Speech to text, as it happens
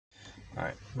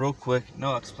Alright, real quick,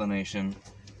 no explanation.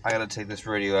 I gotta take this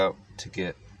radio out to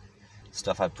get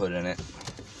stuff I put in it.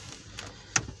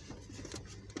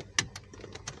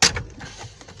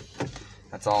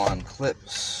 That's all on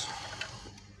clips.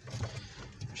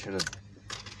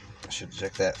 I should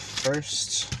check that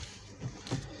first.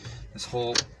 This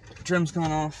whole trim's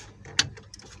coming off.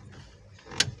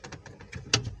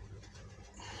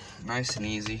 Nice and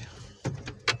easy.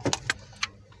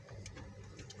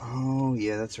 Oh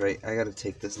yeah, that's right. I gotta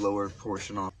take this lower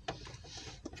portion off.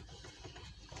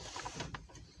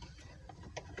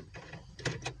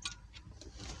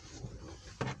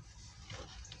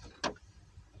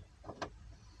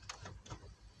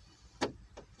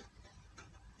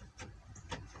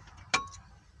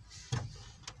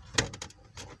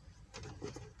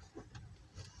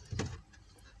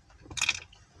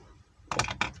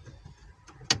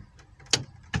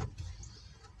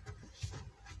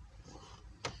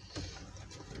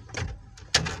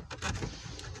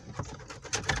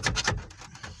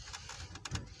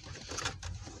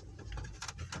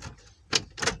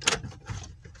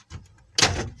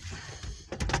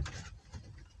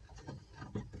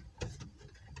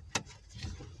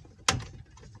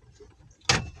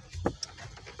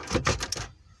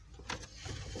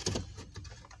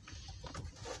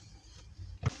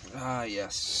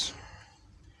 Yes.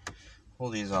 Pull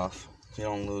these off so you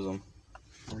don't lose them.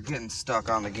 We're getting stuck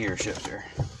on the gear shifter.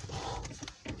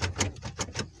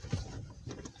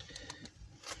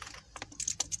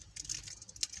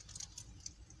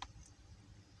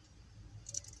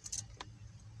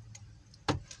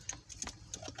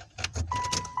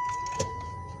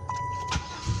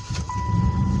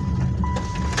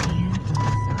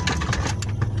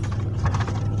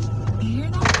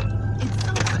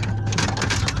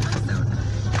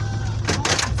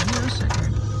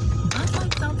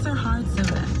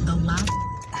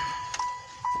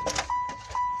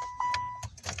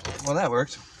 Well, that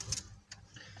worked.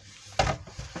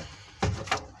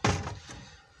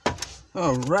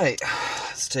 All right,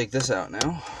 let's take this out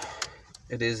now.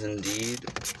 It is indeed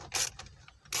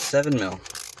 7 mil.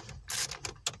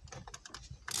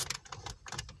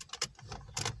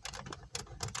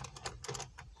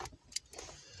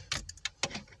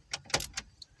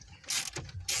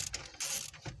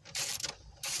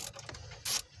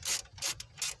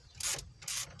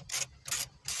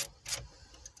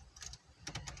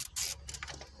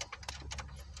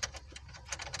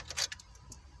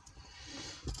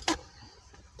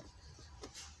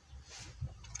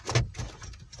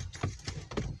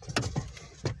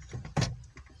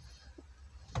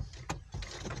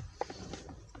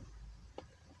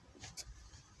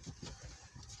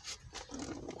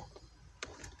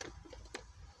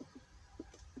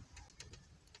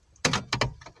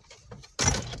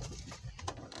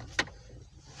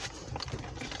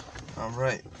 All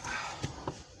right.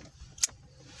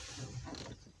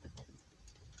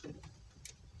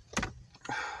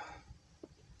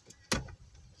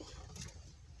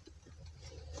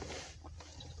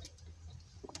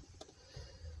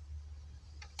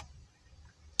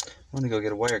 I'm gonna go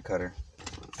get a wire cutter.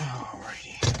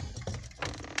 Alrighty.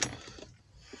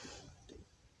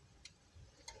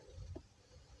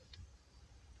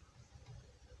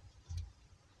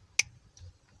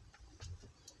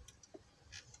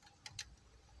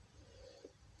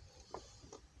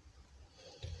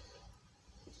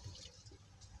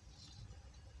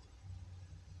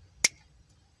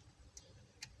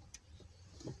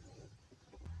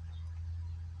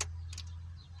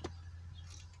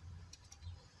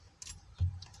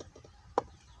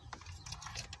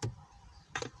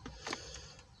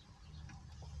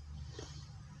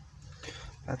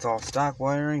 That's all stock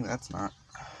wiring. That's not.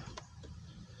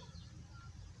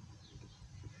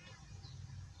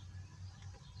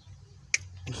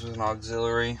 This is an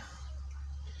auxiliary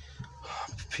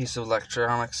piece of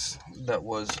electronics that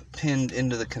was pinned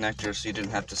into the connector so you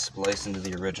didn't have to splice into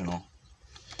the original.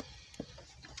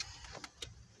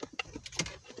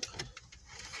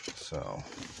 So,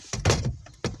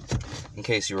 in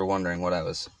case you were wondering what I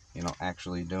was,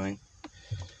 actually doing.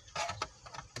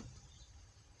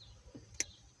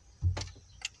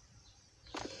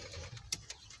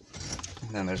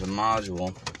 And then there's a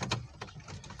module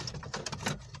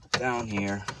down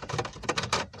here.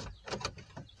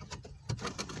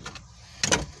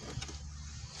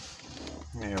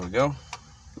 There we go.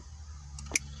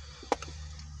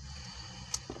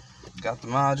 Got the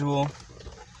module.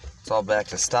 It's all back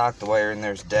to stock. The wire in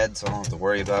there is dead, so I don't have to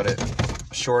worry about it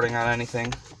shorting on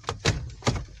anything.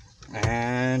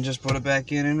 And just put it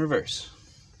back in reverse.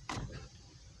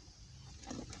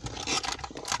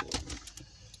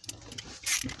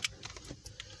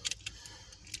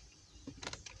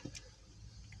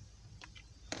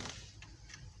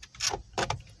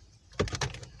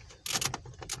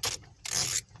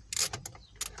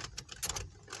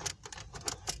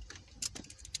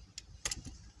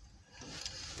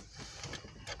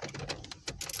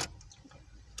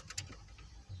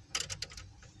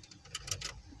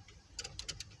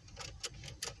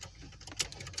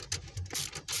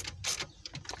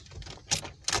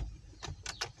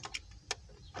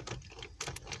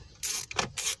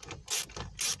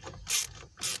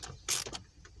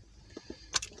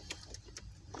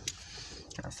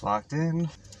 It's locked in.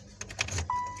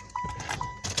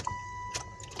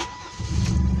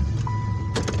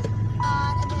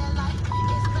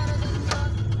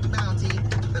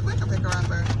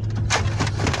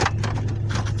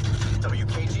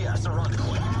 WKGS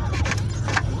Irondequoit.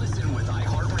 Listen with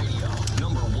iHeartRadio,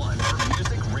 #1 for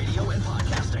music, radio, and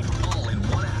podcasting, all in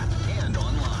one app and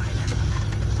online.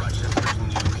 Ratchet bringing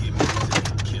you hit music.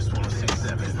 Kiss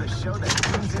 106.7 is the show that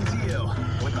tunes into you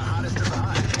with the hottest of the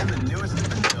hot and the newest of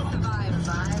the new. Vibe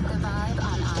on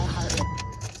iHeartRadio.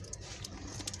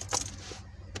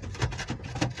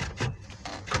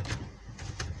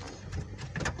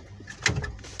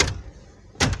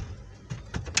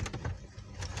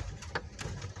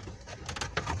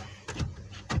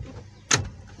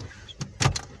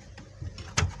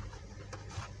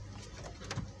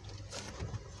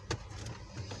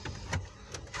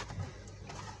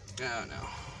 Oh no.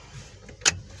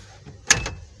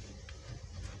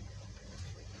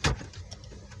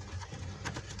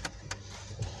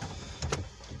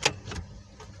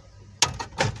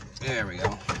 There we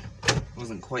go.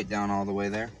 Wasn't quite down all the way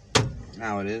there.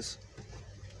 Now it is.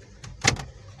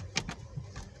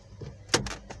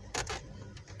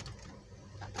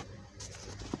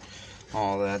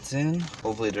 All that's in.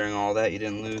 Hopefully during all that you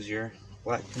didn't lose your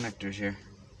black connectors here.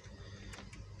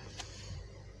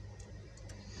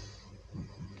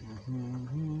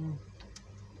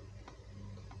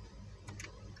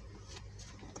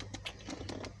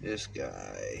 This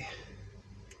guy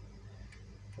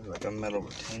has like a metal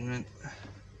retainment.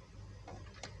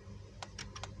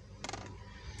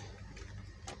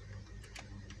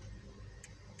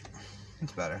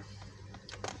 It's better.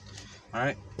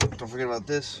 Alright, don't forget about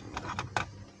this.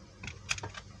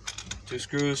 2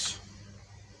 screws.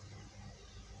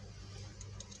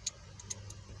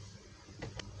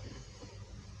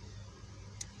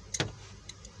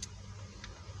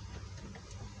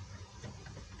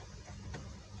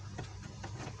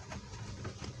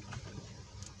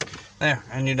 There,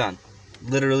 and you're done.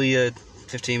 Literally a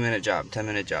 15-minute job,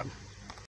 10-minute job.